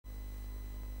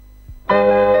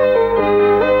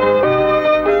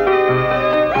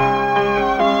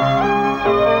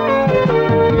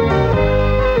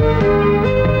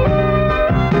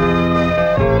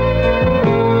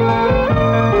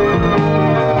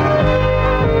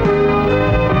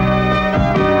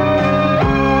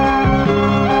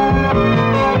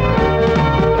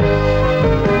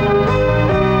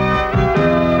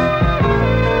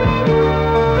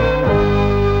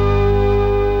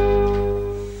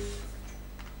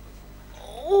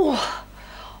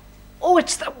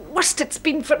worst it's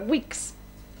been for weeks.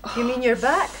 You mean your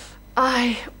back?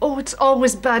 Aye. Oh, it's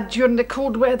always bad during the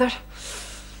cold weather.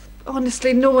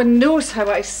 Honestly, no one knows how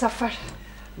I suffer.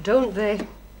 Don't they?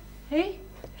 Hey?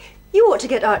 You ought to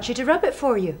get Archie to rub it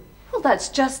for you. Well, that's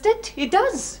just it. He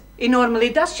does. He normally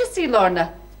does, you see,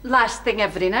 Lorna. Last thing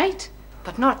every night.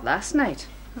 But not last night.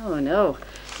 Oh, no.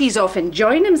 He's off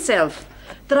enjoying himself.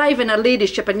 Driving a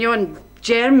ladyship and yon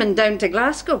German down to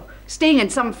Glasgow. Staying in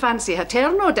some fancy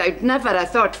hotel, no doubt. Never a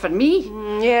thought for me.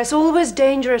 Yes, always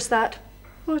dangerous, that.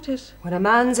 What is? When a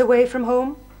man's away from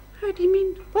home. How do you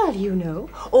mean? Well, you know,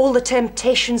 all the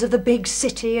temptations of the big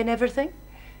city and everything.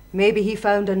 Maybe he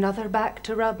found another back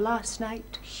to rub last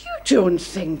night. You don't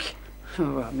think?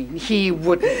 Oh, I mean, he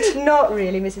wouldn't. Not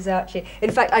really, Mrs. Archie.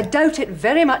 In fact, I doubt it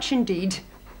very much indeed.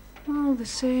 All the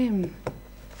same.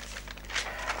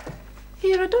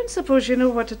 Here, I don't suppose you know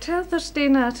what hotel they're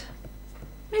staying at.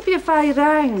 Maybe if I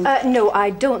rang. No,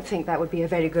 I don't think that would be a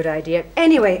very good idea.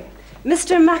 Anyway,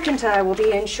 Mr. McIntyre will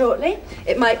be in shortly.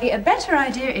 It might be a better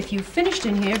idea if you finished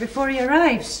in here before he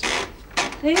arrives.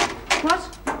 Hey,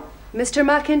 what? Mr.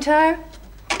 McIntyre?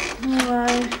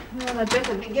 Oh, well, I'd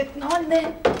better be getting on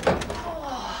then.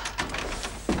 Oh,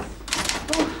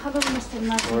 hello, Mr.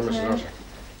 McIntyre.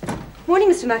 Morning,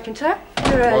 Mr. McIntyre.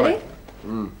 You're early.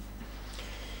 Morning.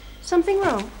 Something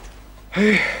wrong?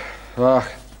 Hey,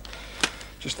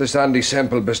 just this Andy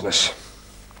Semple business.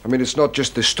 I mean, it's not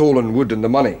just the stolen wood and the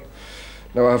money.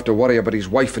 Now I have to worry about his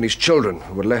wife and his children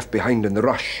who were left behind in the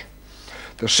rush.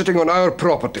 They're sitting on our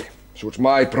property, so it's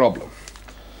my problem.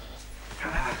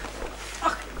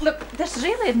 Oh, look, there's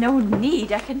really no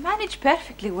need. I can manage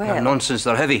perfectly well. No, nonsense,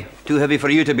 they're heavy. Too heavy for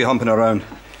you to be humping around.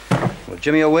 Well,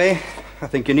 Jimmy away, I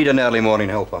think you need an early morning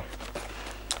helper.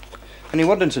 Any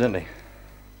word, incidentally?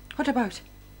 What about?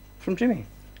 From Jimmy.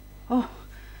 Oh,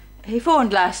 he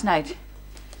phoned last night.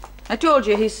 I told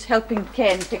you he's helping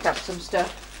Ken pick up some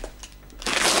stuff.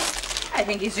 I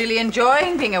think he's really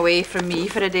enjoying being away from me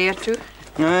for a day or two.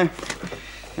 Aye.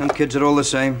 Young kids are all the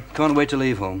same. Can't wait to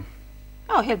leave home.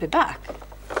 Oh, he'll be back.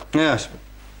 Yes.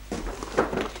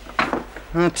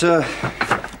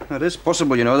 That is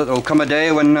possible, you know, that there'll come a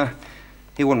day when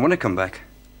he won't want to come back.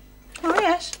 Oh,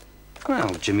 yes.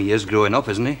 Well, Jimmy is growing up,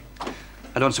 isn't he?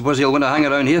 I don't suppose he'll want to hang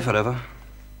around here forever.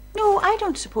 No, I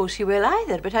don't suppose he will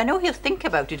either, but I know he'll think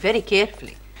about it very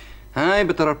carefully. Aye,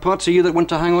 but there are parts of you that want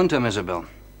to hang on to him, Isabel.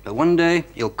 But one day,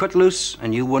 he'll cut loose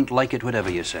and you won't like it,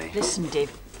 whatever you say. Listen,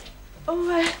 Dave.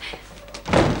 Oh,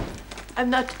 I'm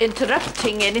not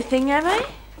interrupting anything, am I?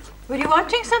 Were you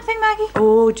wanting something, Maggie?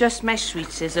 Oh, just my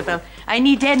sweets, Isabel. I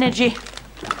need energy.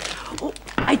 Oh,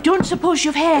 I don't suppose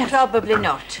you've heard. Probably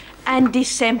not. Andy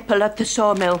Semple at the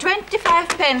sawmill. 25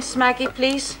 pence, Maggie,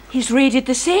 please. He's raided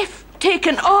the safe,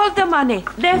 taken all the money,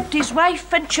 left his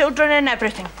wife and children and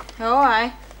everything. Oh,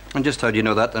 aye. And just how do you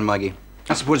know that then, Maggie?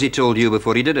 I suppose he told you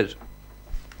before he did it.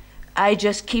 I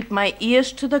just keep my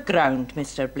ears to the ground,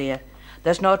 Mr. Blair.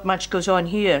 There's not much goes on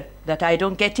here that I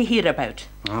don't get to hear about.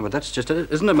 Oh, but that's just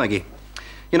it, isn't it, Maggie?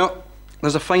 You know,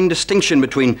 there's a fine distinction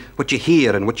between what you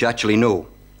hear and what you actually know.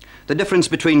 The difference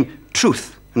between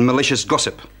truth and malicious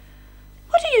gossip.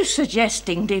 What are you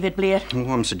suggesting, David Blair?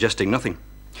 Oh, I'm suggesting nothing.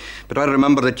 But I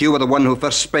remember that you were the one who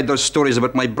first spread those stories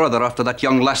about my brother after that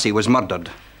young lassie was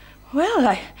murdered.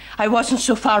 Well, I wasn't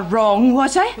so far wrong,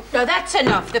 was I? No, that's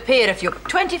enough, the pair of you.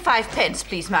 25 pence,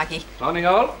 please, Maggie. Morning,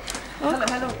 all. Oh,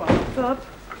 hello, Bob.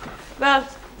 Well,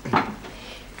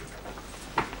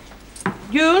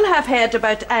 you'll have heard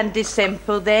about Andy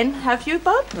Semple then, have you,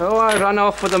 Bob? Oh, I ran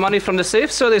off with the money from the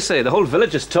safe, so they say. The whole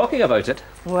village is talking about it.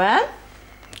 Well?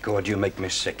 God, you make me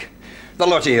sick. The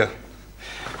lot of you.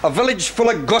 A village full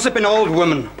of gossiping old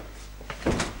women.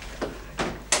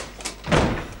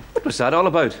 What was that all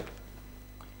about?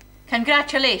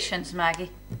 Congratulations, Maggie.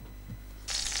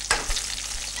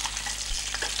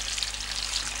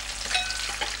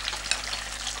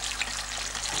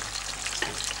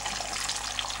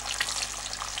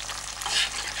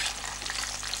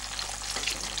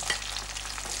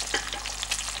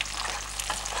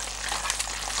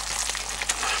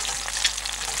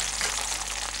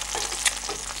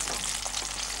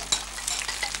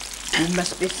 You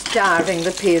must be starving,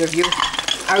 the pair of you.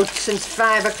 Out since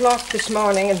 5 o'clock this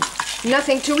morning and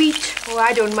nothing to eat. Oh,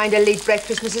 I don't mind a late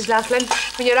breakfast, Mrs. Laughlin.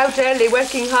 When you're out early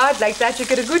working hard like that, you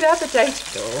get a good appetite.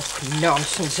 Oh,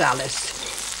 nonsense,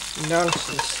 Alice.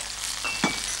 Nonsense.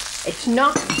 It's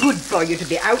not good for you to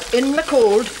be out in the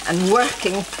cold and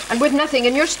working and with nothing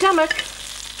in your stomach.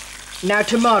 Now,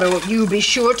 tomorrow, you be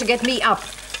sure to get me up.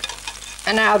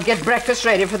 And I'll get breakfast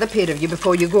ready for the pair of you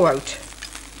before you go out.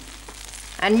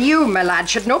 And you, my lad,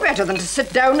 should know better than to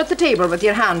sit down at the table with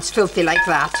your hands filthy like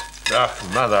that.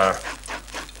 Ach, Mother.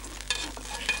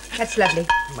 That's lovely.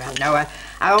 Well, no,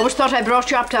 I always thought I brought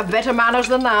you up to have better manners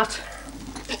than that.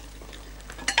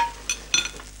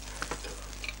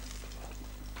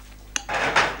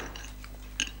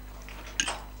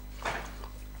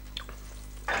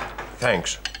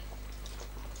 Thanks.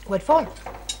 What for?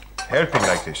 Helping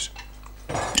like this.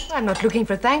 I'm not looking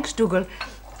for thanks, Dougal.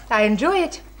 I enjoy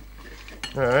it.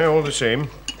 Aye, all the same.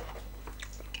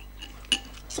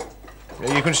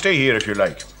 You can stay here if you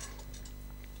like.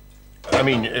 I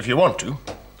mean, if you want to.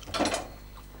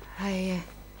 I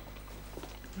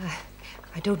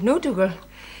don't know, Dougal.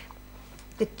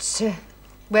 It's,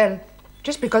 well,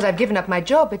 just because I've given up my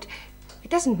job, it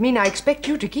doesn't mean I expect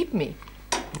you to keep me.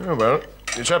 Oh, well,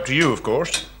 it's up to you, of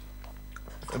course.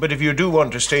 But if you do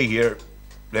want to stay here,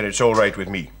 then it's all right with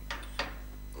me.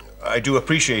 I do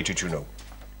appreciate it, you know.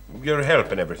 Your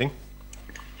help and everything.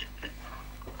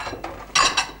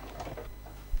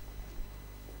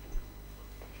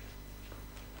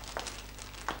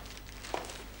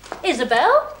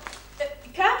 Isabel?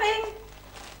 Coming.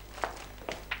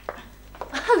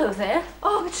 Hello there.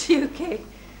 Oh, it's you, Kate.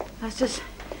 I was just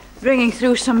bringing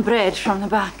through some bread from the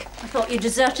back. I thought you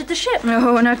deserted the ship.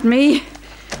 No, not me.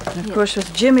 And of course,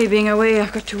 with Jimmy being away,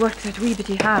 I've got to work that wee bit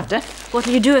he had.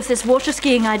 What'll you do if this water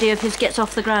skiing idea of his gets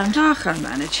off the ground? Ach, I'll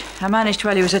manage. I managed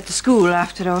while he was at the school,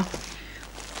 after all.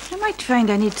 I might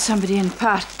find I need somebody in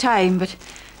part-time, but to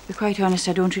be quite honest,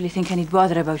 I don't really think I need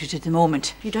bother about it at the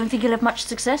moment. You don't think you'll have much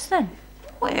success then?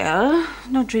 Well,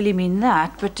 don't really mean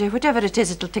that, but whatever it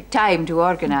is, it'll take time to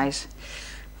organise.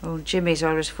 Old Jimmy's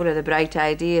always full of the bright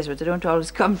ideas, but they don't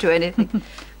always come to anything.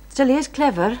 Still, he is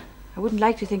clever. I wouldn't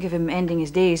like to think of him ending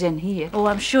his days in here. Oh,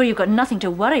 I'm sure you've got nothing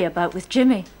to worry about with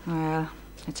Jimmy. Well,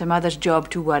 it's a mother's job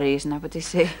to worry, isn't that what they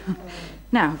say?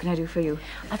 Now, what can I do for you?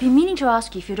 I've been meaning to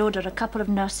ask you if you'd order a couple of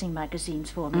nursing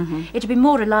magazines for me. It'd be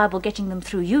more reliable getting them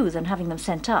through you than having them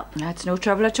sent up. That's no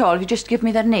trouble at all. You just give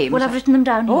me their names. Well, I've written them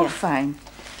down here. Oh, fine.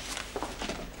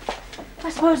 I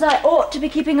suppose I ought to be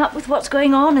keeping up with what's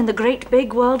going on in the great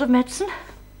big world of medicine.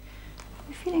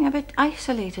 You're feeling a bit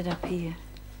isolated up here.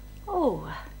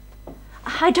 Oh,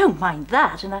 I don't mind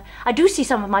that, and I do see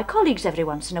some of my colleagues every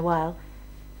once in a while.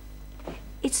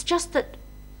 It's just that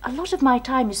a lot of my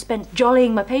time is spent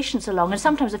jollying my patients along, and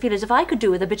sometimes I feel as if I could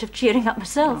do with a bit of cheering up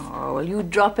myself. Oh, well, you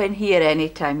drop in here any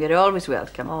time. You're always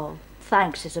welcome. Oh,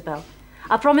 thanks, Isabel.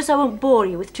 I promise I won't bore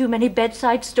you with too many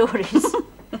bedside stories.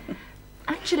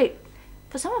 Actually,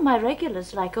 for some of my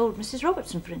regulars, like old Mrs.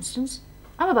 Robertson, for instance,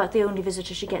 I'm about the only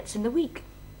visitor she gets in the week.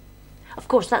 Of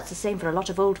course, that's the same for a lot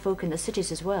of old folk in the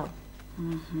cities as well.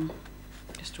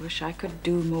 Just wish I could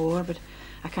do more, but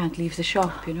I can't leave the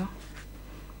shop, you know.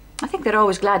 I think they're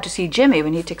always glad to see Jimmy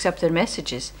when he takes up their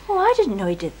messages. Oh, I didn't know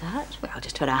he did that. Well,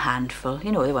 just for a handful.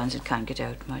 You know, the ones that can't get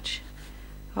out much.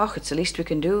 Oh, it's the least we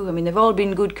can do. I mean, they've all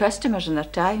been good customers in their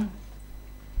time.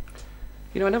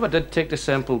 You know, I never did take to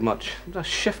Semple much. He was a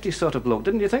shifty sort of bloke,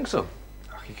 didn't you think so?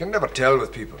 You can never tell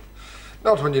with people.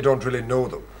 Not when you don't really know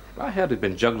them. I heard he'd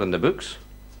been juggling the books.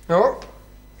 No?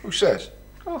 Who says?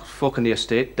 Oh, folk in the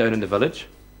estate down in the village.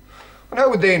 And how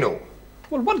would they know?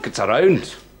 Well, one gets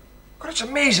around. God, it's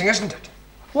amazing, isn't it?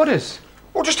 What is?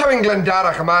 Oh, just how in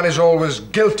Glendarach a man is always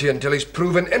guilty until he's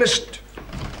proven innocent.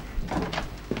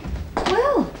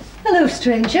 Well, hello,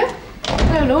 stranger.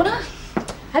 Hello, Lorna.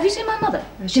 Have you seen my mother?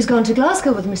 She's gone to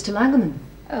Glasgow with Mr. Langerman.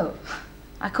 Oh,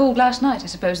 I called last night. I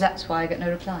suppose that's why I got no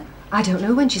reply. I don't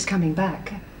know when she's coming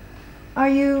back. Are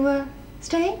you,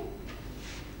 staying?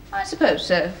 I suppose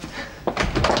so.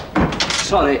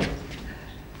 Sorry.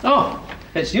 Oh,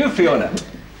 it's you, Fiona.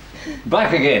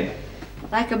 Back again.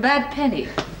 Like a bad penny.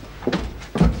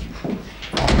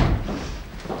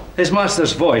 His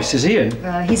master's voice, is he in?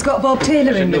 He's got Bob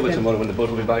Taylor Should in know with it him. tomorrow when the boat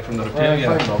will be back from the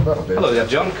repair. Fine, Bob, that'll do. Hello there,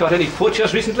 John. Caught any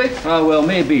poachers recently? Ah, well,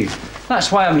 maybe.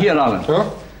 That's why I'm here, Alan. Huh?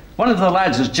 One of the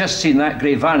lads has just seen that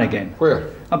grey van again. Where?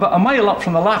 About a mile up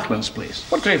from the Lachlan's place.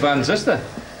 What grey van's is there?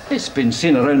 It's been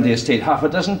seen around the estate half a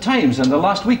dozen times in the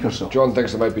last week or so. John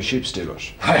thinks there might be sheep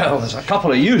stealers. Well, there's a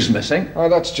couple of ewes missing. Oh,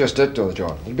 that's just it, though,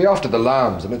 John. It'll be after the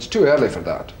lambs, and it's too early for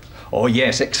that. Oh,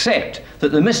 yes, except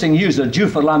that the missing ewes are due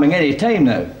for lambing any time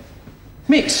now.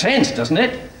 Makes sense, doesn't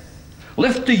it?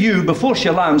 Lift the ewe before she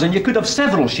lambs and you could have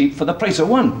several sheep for the price of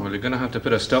one. Well, you're going to have to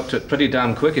put a stop to it pretty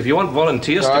damn quick if you want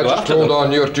volunteers to go Just after hold them.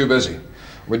 on, you're too busy.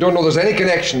 We don't know there's any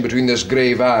connection between this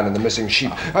grey van and the missing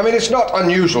sheep. I mean, it's not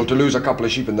unusual to lose a couple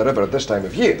of sheep in the river at this time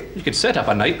of year. You could set up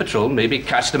a night patrol, maybe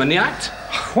catch them in the act.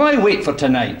 Why wait for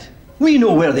tonight? We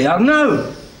know where they are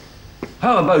now.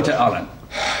 How about it, Alan?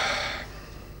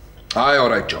 Aye, all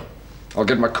right, John. I'll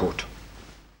get my coat.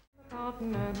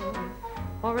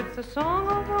 For it's a song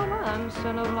of romance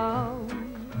and of love.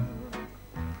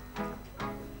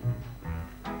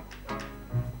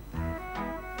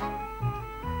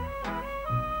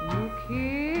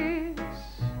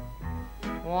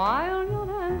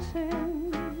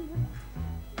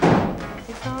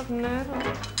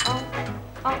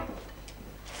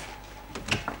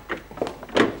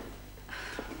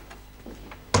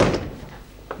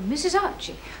 Mrs.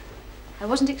 Archie, I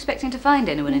wasn't expecting to find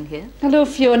anyone in here. Hello,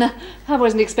 Fiona. I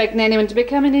wasn't expecting anyone to be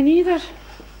coming in either.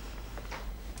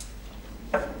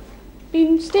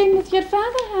 Been staying with your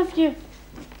father, have you?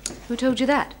 Who told you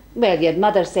that? Well, your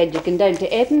mother said you came down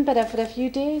to Edinburgh for a few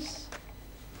days.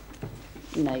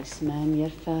 Nice man, your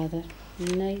father.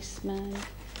 Nice man.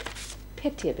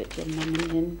 Pity about your mum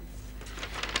and him.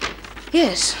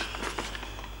 Yes.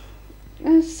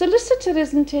 A solicitor,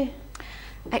 isn't he?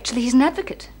 Actually, he's an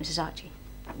advocate, Mrs. Archie.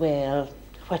 Well,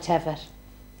 whatever.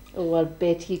 Oh, I'll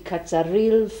bet he cuts a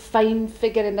real fine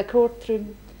figure in the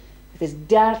courtroom, with his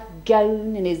dark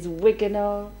gown and his wig and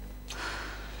all.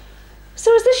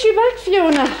 So is this you back,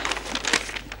 Fiona?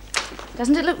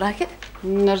 Doesn't it look like it?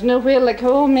 There's nowhere like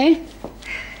home, eh?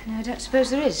 No, I don't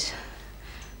suppose there is.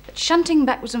 But shunting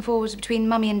backwards and forwards between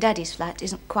Mummy and Daddy's flat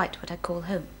isn't quite what I'd call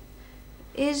home.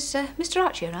 Is Mr.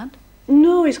 Archie around?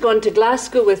 No, he's gone to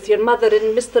Glasgow with your mother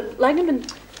and Mr.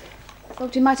 Langeman.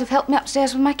 Thought you might have helped me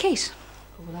upstairs with my case.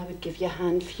 Oh, well, I would give you a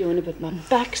hand, Fiona, but my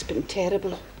back's been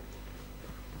terrible.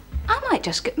 I might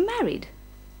just get married.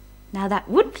 Now that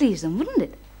would please them, wouldn't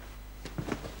it?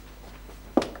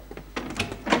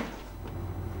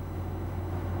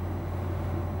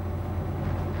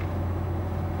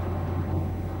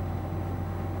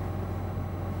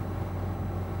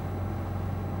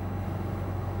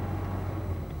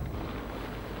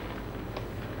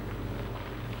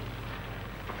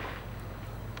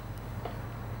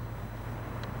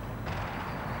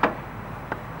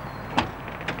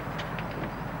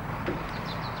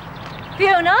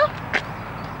 Fiona?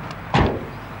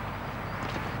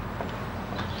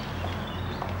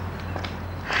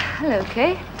 Hello,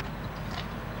 Kay.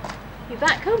 You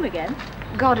back home again?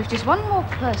 God, if just one more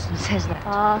person says that.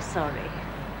 Ah, sorry.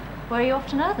 Where are you off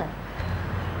to now, then?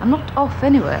 I'm not off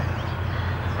anywhere.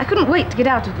 I couldn't wait to get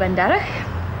out of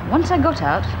Glendarroch. Once I got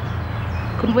out,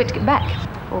 couldn't wait to get back.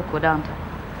 Awkward, aren't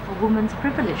I? A woman's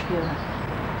privilege,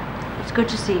 Fiona. It's good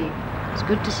to see you. It's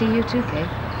good to see you too, Kay.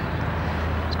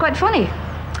 It's quite funny.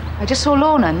 I just saw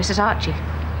Lorna and Mrs. Archie.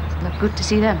 It's not good to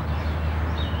see them.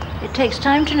 It takes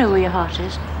time to know where your heart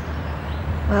is.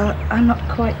 Well, I'm not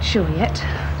quite sure yet.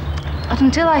 But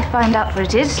until I find out where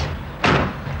it is,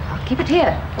 I'll keep it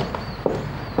here.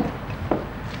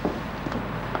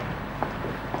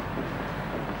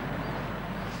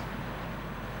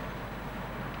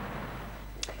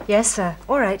 Yes, sir.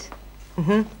 All right.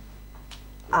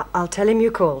 I'll tell him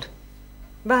you called.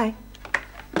 Bye.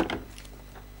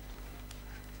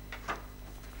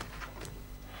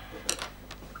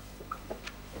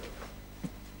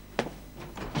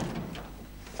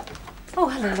 Oh,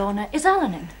 hello, Lorna. Is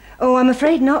Alan in? Oh, I'm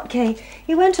afraid not, Kay.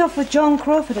 He went off with John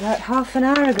Crawford about half an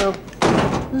hour ago,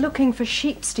 looking for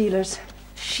sheep stealers.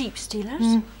 Sheep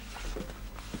stealers?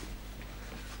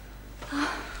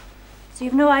 So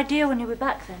you've no idea when you'll be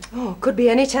back, then? Oh, could be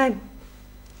any time.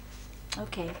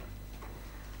 Okay.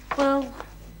 Well,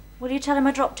 will you tell him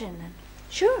I dropped in, then?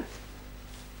 Sure.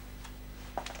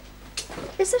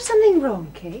 Is there something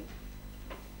wrong, Kay?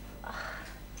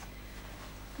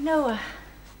 No,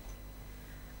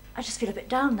 I just feel a bit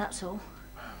down, that's all.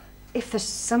 If there's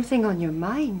something on your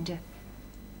mind,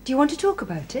 do you want to talk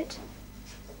about it?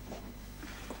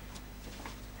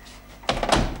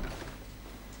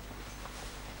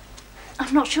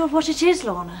 I'm not sure what it is,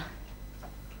 Lorna.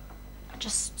 I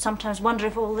just sometimes wonder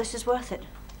if all this is worth it.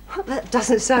 Well, that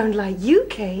doesn't sound like you,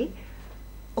 Kay.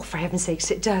 Oh, for heaven's sake,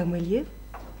 sit down, will you?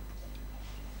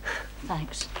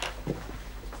 Thanks.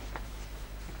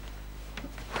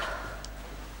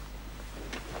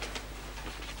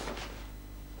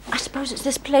 I suppose it's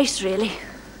this place, really.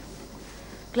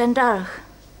 Glendarroch.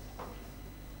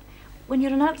 When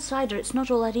you're an outsider, it's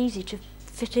not all that easy to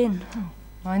fit in. Oh,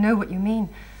 I know what you mean.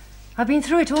 I've been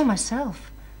through it all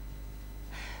myself.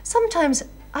 Sometimes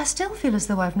I still feel as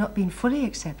though I've not been fully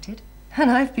accepted.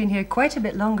 And I've been here quite a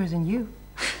bit longer than you.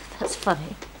 That's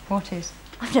funny. What is?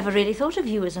 I've never really thought of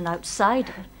you as an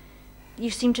outsider. You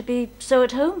seem to be so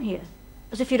at home here,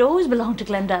 as if you'd always belonged to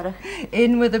Glendarroch.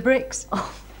 In with the bricks.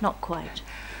 Oh, not quite.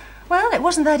 Well, it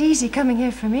wasn't that easy coming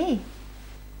here for me.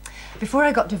 Before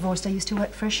I got divorced, I used to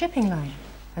work for a shipping line.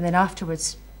 And then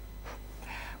afterwards,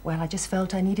 well, I just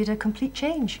felt I needed a complete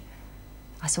change.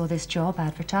 I saw this job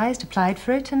advertised, applied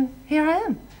for it, and here I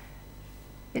am.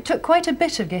 It took quite a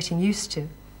bit of getting used to,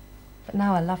 but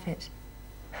now I love it.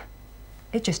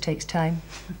 It just takes time.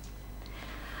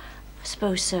 I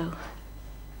suppose so.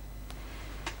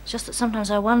 It's just that sometimes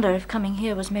I wonder if coming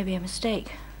here was maybe a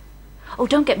mistake. Oh,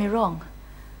 don't get me wrong.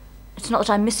 It's not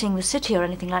that I'm missing the city or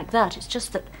anything like that. It's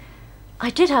just that I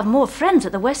did have more friends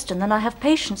at the Western than I have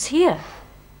patients here.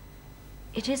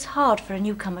 It is hard for a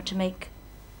newcomer to make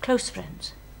close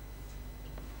friends.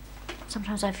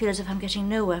 Sometimes I feel as if I'm getting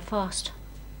nowhere fast.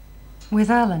 With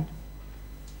Alan?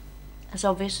 As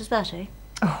obvious as that, eh?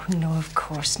 Oh, no, of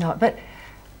course not. But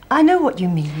I know what you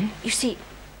mean. You see,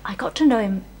 I got to know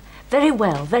him very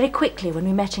well, very quickly when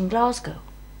we met in Glasgow.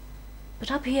 But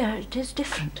up here, it is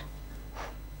different.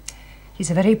 He's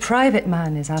a very private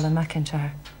man, is Alan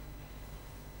McIntyre.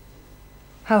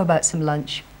 How about some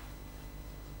lunch?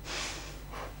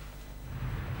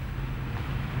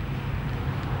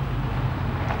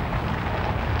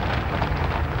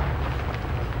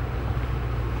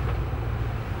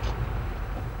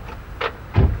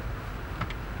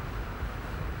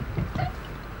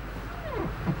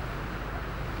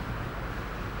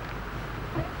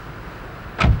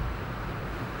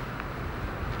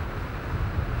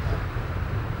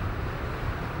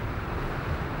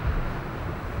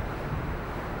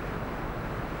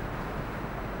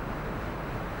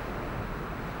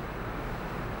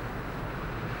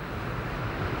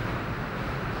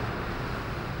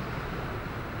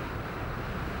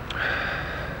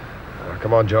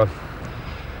 Come on, John.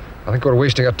 I think we're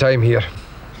wasting our time here.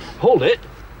 Hold it.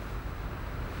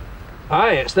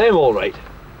 Aye, it's them all right.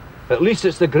 At least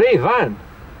it's the grey van.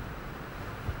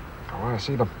 Oh, I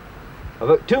see them.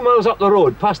 About 2 miles up the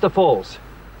road, past the falls.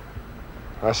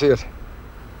 I see it.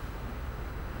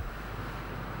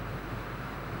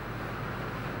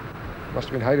 Must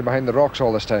have been hiding behind the rocks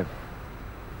all this time.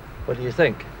 What do you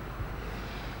think?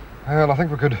 Well, I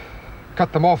think we could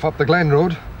cut them off up the Glen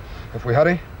Road if we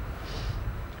hurry.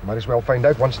 Might as well find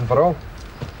out once and for all.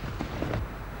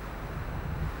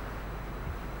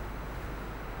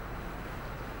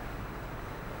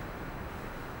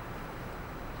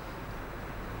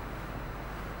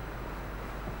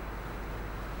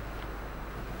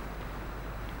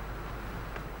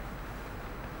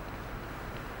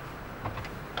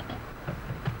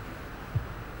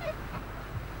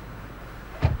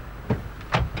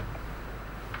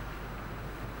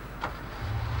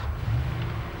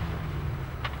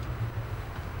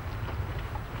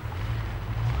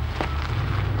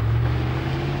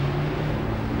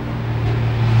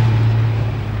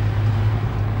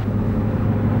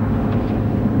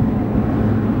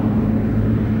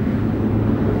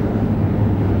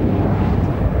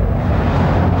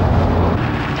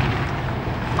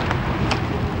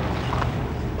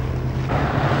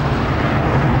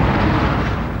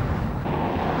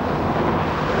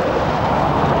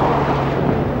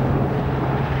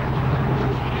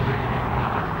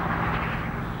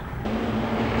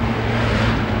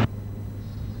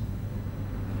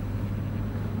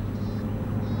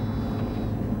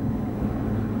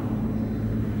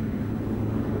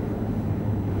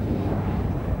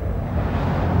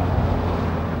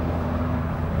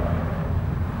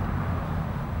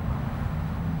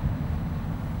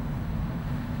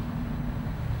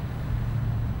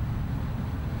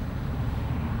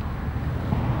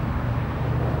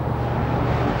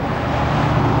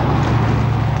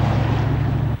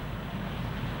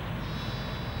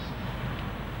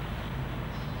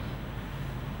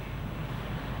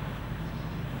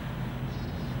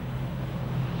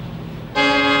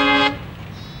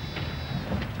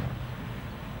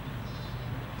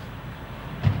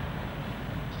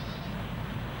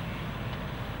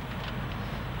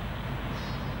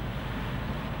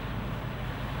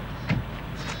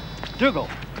 Dougal,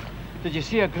 did you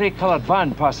see a grey-coloured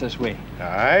van pass this way?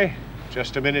 Aye,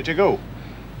 just a minute ago.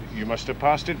 You must have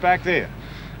passed it back there.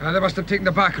 They must have taken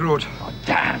the back road. Oh,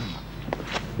 damn!